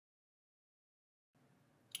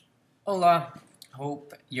Hola,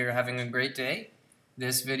 hope you're having a great day.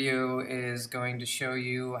 This video is going to show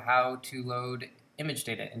you how to load image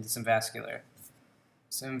data into SymVascular.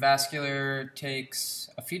 SymVascular takes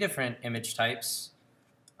a few different image types.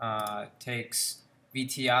 Takes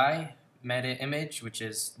VTI, meta image, which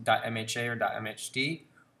is .mha or .mhd,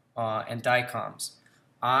 and DICOMs.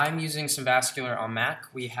 I'm using SymVascular on Mac.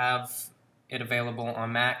 We have it available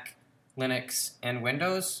on Mac, Linux, and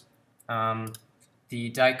Windows. The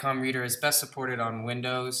DICOM reader is best supported on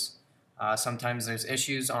Windows. Sometimes there's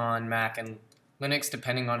issues on Mac and Linux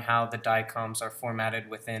depending on how the DICOMs are formatted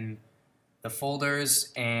within the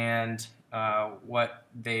folders and what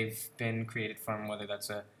they've been created from, whether that's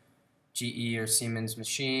a GE or Siemens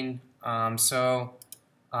machine. I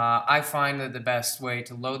find that the best way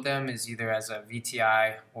to load them is either as a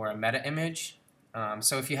VTI or a meta image.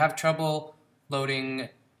 So if you have trouble loading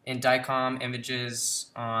in DICOM images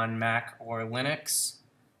on Mac or Linux,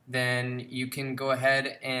 then you can go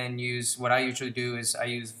ahead and use what I usually do is I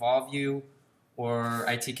use Volview or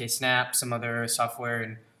ITK Snap, some other software,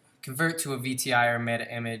 and convert to a VTI or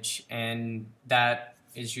meta image, and that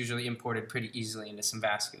is usually imported pretty easily into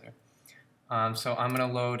SymVascular. So I'm going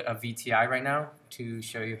to load a VTI right now to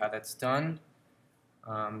show you how that's done.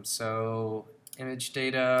 So image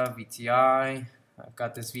data, VTI. I've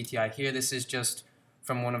got this VTI here. This is just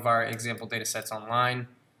from one of our example data sets online.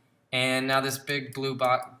 And now this big blue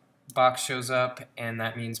box shows up, and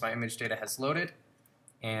that means my image data has loaded.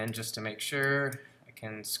 And just to make sure, I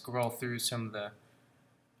can scroll through some of the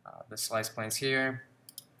slice planes here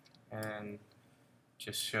and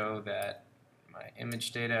just show that my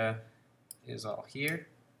image data is all here.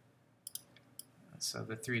 So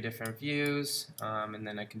the three different views, and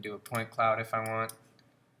then I can do a point cloud if I want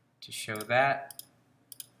to show that,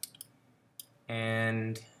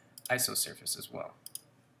 and isosurface as well.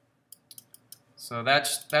 So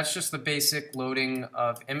that's just the basic loading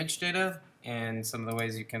of image data and some of the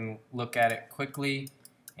ways you can look at it quickly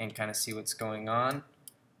and kind of see what's going on.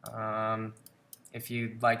 If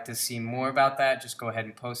you'd like to see more about that, just go ahead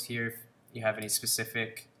and post here if you have any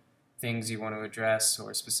specific things you want to address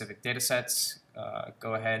or specific data sets.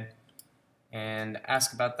 Go ahead and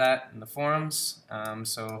ask about that in the forums.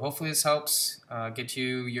 So hopefully this helps get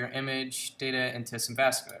you your image data into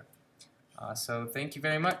SymVascular. So thank you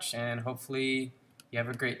very much, and hopefully you have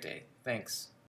a great day. Thanks.